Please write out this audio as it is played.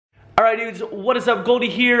Alright dudes, what is up? Goldie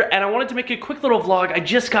here, and I wanted to make a quick little vlog. I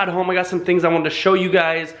just got home, I got some things I wanted to show you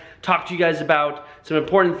guys, talk to you guys about, some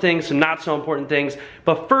important things, some not so important things.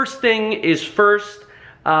 But first thing is first,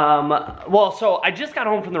 so I just got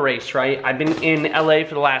home from the race, right? I've been in LA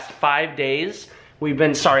for the last 5 days.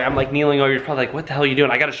 Sorry, I'm like kneeling over, you're probably like, what the hell are you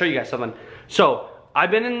doing? I gotta show you guys something. So,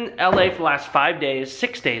 I've been in LA for the last 5 days,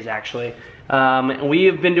 6 days actually. And we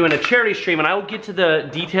have been doing a charity stream, and I will get to the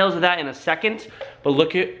details of that in a second, but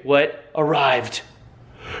look at what arrived.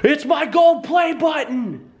 It's my gold play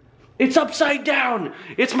button! It's upside down!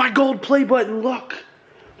 It's my gold play button, look!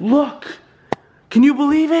 Look! Can you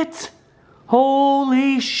believe it?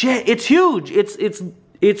 Holy shit, it's huge! It's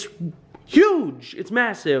huge! It's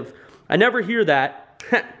massive. I never hear that,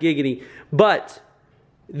 giggity. But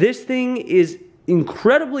this thing is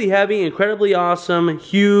incredibly heavy, incredibly awesome,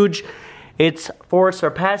 huge. It's for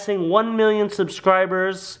surpassing 1 million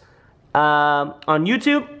subscribers on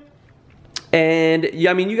YouTube. And yeah,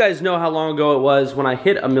 I mean, you guys know how long ago it was when I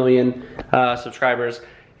hit 1 million subscribers.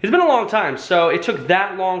 It's been a long time, so it took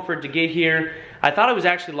that long for it to get here. I thought it was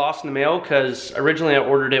actually lost in the mail because originally I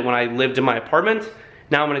ordered it when I lived in my apartment.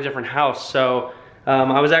 Now I'm in a different house, so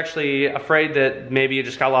I was actually afraid that maybe it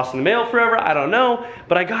just got lost in the mail forever. I don't know,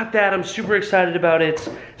 but I got that. I'm super excited about it.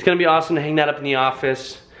 It's gonna be awesome to hang that up in the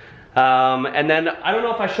office. And then, I don't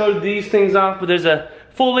know if I showed these things off, but there's a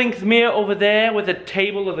full-length mirror over there with a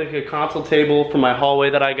table, like a console table from my hallway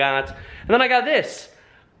that I got. And then I got this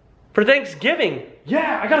for Thanksgiving.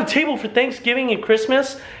 Yeah, I got a table for Thanksgiving and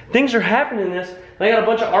Christmas. Things are happening in this. And I got a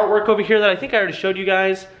bunch of artwork over here that I think I already showed you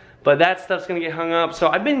guys, but that stuff's gonna get hung up. So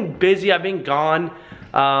I've been busy, I've been gone.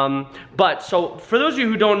 So for those of you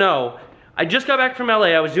who don't know, I just got back from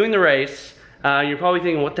LA, I was doing the race. You're probably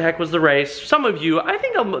thinking, what the heck was the race? Some of you, I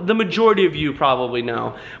think the majority of you probably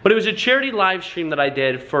know. But it was a charity live stream that I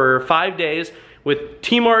did for 5 days with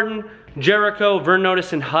T. Martin, Jericho, Vern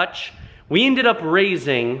Notice, and Hutch. We ended up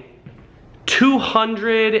raising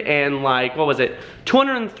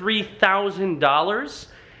 $203,000,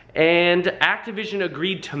 and Activision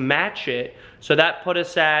agreed to match it. So that put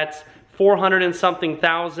us at 400 and something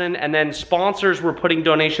thousand, and then sponsors were putting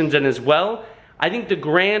donations in as well. I think the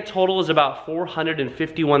grand total is about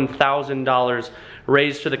 $451,000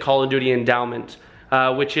 raised to the Call of Duty Endowment,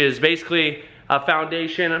 which is basically a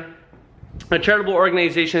foundation, a charitable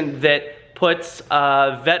organization that puts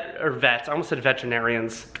veterans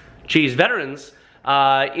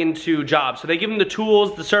into jobs. So they give them the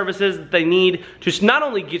tools, the services that they need to not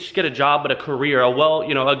only just get a job, but a career,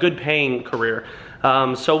 a good paying career.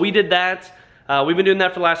 So we did that. We've been doing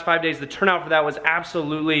that for the last 5 days. The turnout for that was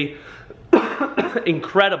absolutely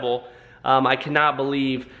incredible. I cannot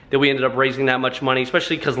believe that we ended up raising that much money,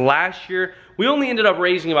 especially because last year we only ended up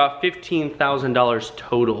raising about $15,000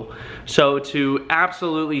 total. So to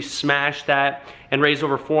absolutely smash that and raise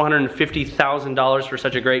over $450,000 for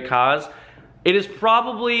such a great cause, it is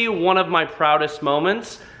probably one of my proudest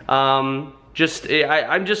moments. I'm just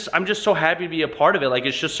so happy to be a part of it. Like,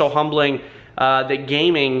 it's just so humbling that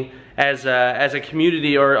gaming as a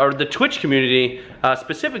community, or the Twitch community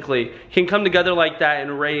specifically, can come together like that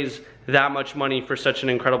and raise that much money for such an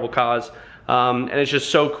incredible cause. And it's just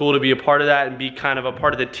so cool to be a part of that and be kind of a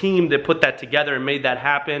part of the team that put that together and made that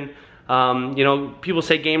happen. You know, people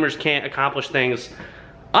say gamers can't accomplish things.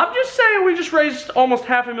 I'm just saying we just raised almost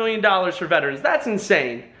 $500,000 for veterans. That's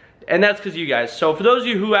insane. And that's because of you guys. So for those of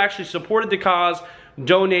you who actually supported the cause,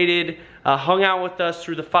 donated, hung out with us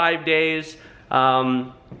through the 5 days,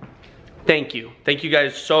 thank you. Thank you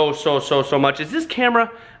guys so much. Is this camera,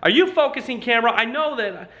 are you focusing, camera? I know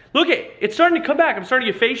that, look it's starting to come back. I'm starting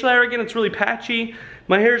to get facial hair again. It's really patchy.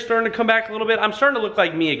 My hair is starting to come back a little bit. I'm starting to look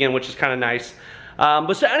like me again, which is kind of nice.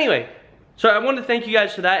 So anyway, so I wanted to thank you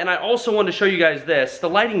guys for that, and I also wanted to show you guys this. The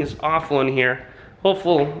lighting is awful in here.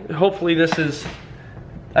 Hopefully this is,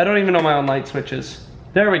 I don't even know my own light switches.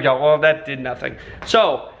 There we go. Well, that did nothing.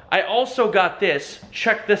 So I also got this.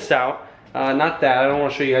 Check this out. Not that, I don't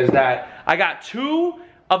want to show you guys that. I got 2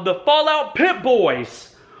 of the Fallout PIP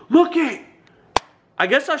boys. Look it. I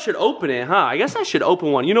guess I should open it, huh? I guess I should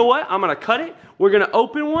open one. You know what? I'm gonna cut it. We're gonna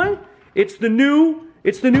open one. It's the new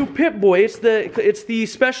PIP boy. It's the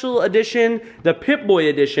special edition, the PIP boy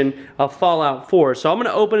edition of Fallout 4. So I'm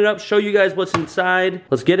gonna open it up, show you guys what's inside.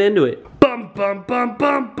 Let's get into it. Bum bum bum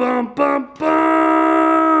bum bum bum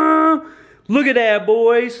bum. Look at that,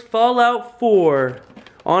 boys. Fallout 4.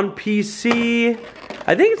 On PC,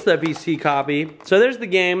 I think it's the PC copy. So there's the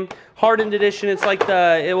game, hardened edition. It's like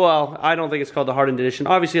well, I don't think it's called the hardened edition.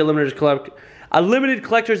 Obviously a limited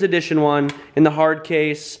collector's edition one in the hard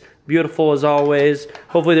case. Beautiful as always.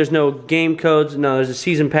 Hopefully there's no game codes. No, there's a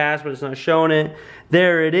season pass, but it's not showing it.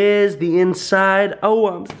 There it is, the inside. Oh,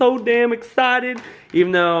 I'm so damn excited.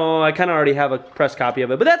 Even though I kind of already have a press copy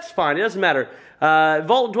of it, but that's fine, it doesn't matter.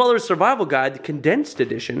 Vault Dweller's Survival Guide, the condensed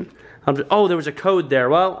edition. Oh, there was a code there.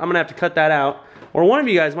 Well, I'm gonna have to cut that out. Or one of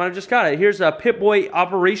you guys might have just got it. Here's a Pip-Boy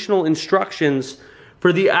operational instructions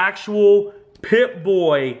for the actual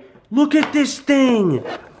Pip-Boy. Look at this thing.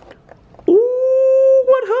 Ooh,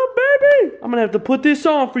 what up, baby? I'm gonna have to put this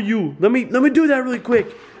on for you. Let me do that really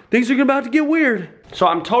quick. Things are about to get weird. So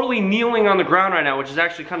I'm totally kneeling on the ground right now, which is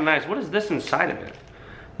actually kind of nice. What is this inside of it?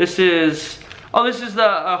 This is, oh, this is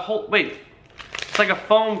the whole, wait. It's like a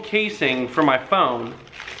foam casing for my phone.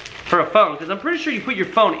 For a phone, because I'm pretty sure you put your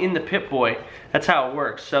phone in the Pip-Boy. That's how it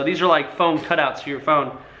works. So these are like foam cutouts for your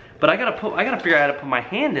phone. But I gotta figure out how to put my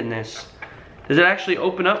hand in this. Does it actually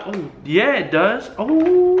open up? Oh, yeah, it does.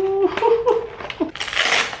 Oh.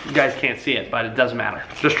 You guys can't see it, but it doesn't matter.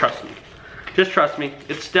 Just trust me. Just trust me.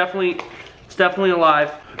 It's definitely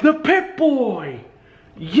alive. The Pip-Boy!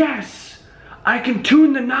 Yes! I can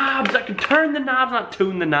tune the knobs. I can turn the knobs, not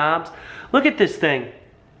tune the knobs. Look at this thing.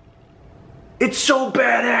 It's so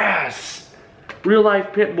badass! Real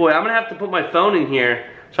life Pip-Boy. I'm gonna have to put my phone in here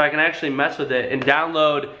so I can actually mess with it and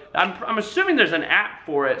download. I'm assuming there's an app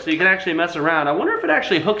for it so you can actually mess around. I wonder if it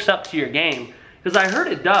actually hooks up to your game, because I heard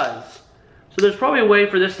it does. So there's probably a way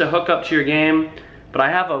for this to hook up to your game, but I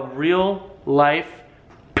have a real life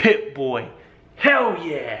Pip-Boy. Hell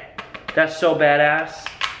yeah! That's so badass.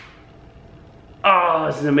 Oh,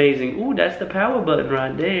 this is amazing. Ooh, that's the power button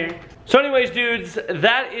right there. So anyways, dudes,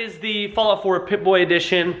 that is the Fallout 4 Pip-Boy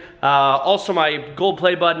edition. Also my gold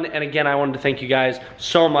play button. And again, I wanted to thank you guys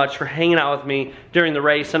so much for hanging out with me during the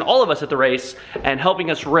race, and all of us at the race, and helping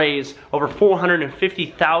us raise over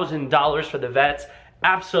 $450,000 for the vets.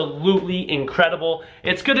 Absolutely incredible.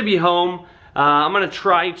 It's good to be home. I'm gonna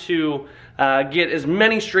try to get as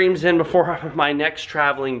many streams in before my next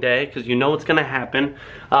traveling day, because you know it's gonna happen.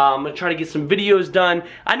 I'm gonna try to get some videos done.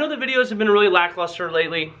 I know the videos have been really lackluster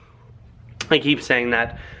lately. I keep saying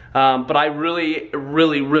that, but I really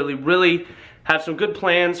have some good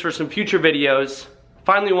plans for some future videos.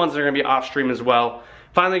 Finally, ones that are gonna be off stream as well.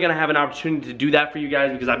 Finally gonna have an opportunity to do that for you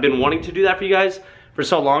guys, because I've been wanting to do that for you guys for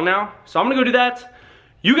so long now. So I'm gonna go do that.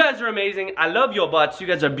 You guys are amazing. I love your butts. You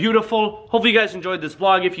guys are beautiful. Hopefully you guys enjoyed this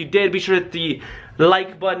vlog. If you did, be sure to hit the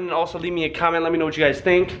like button. Also leave me a comment. Let me know what you guys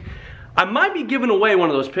think. I might be giving away one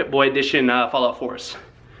of those Pip-Boy edition Fallout 4s.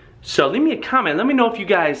 So leave me a comment. Let me know if you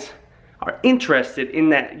guys are interested in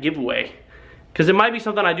that giveaway, because it might be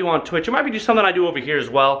something I do on Twitch. It might be just something I do over here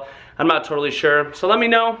as well. I'm not totally sure. So let me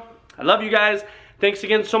know. I love you guys. Thanks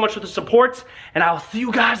again so much for the support, and I'll see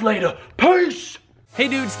you guys later. Peace! Hey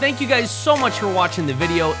dudes, thank you guys so much for watching the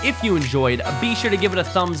video. If you enjoyed, be sure to give it a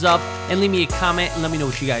thumbs up and leave me a comment and let me know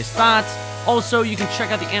what you guys thought. Also, you can check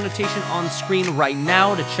out the annotation on screen right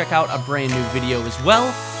now to check out a brand new video as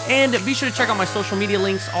well. And be sure to check out my social media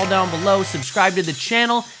links all down below. Subscribe to the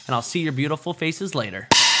channel, and I'll see your beautiful faces later.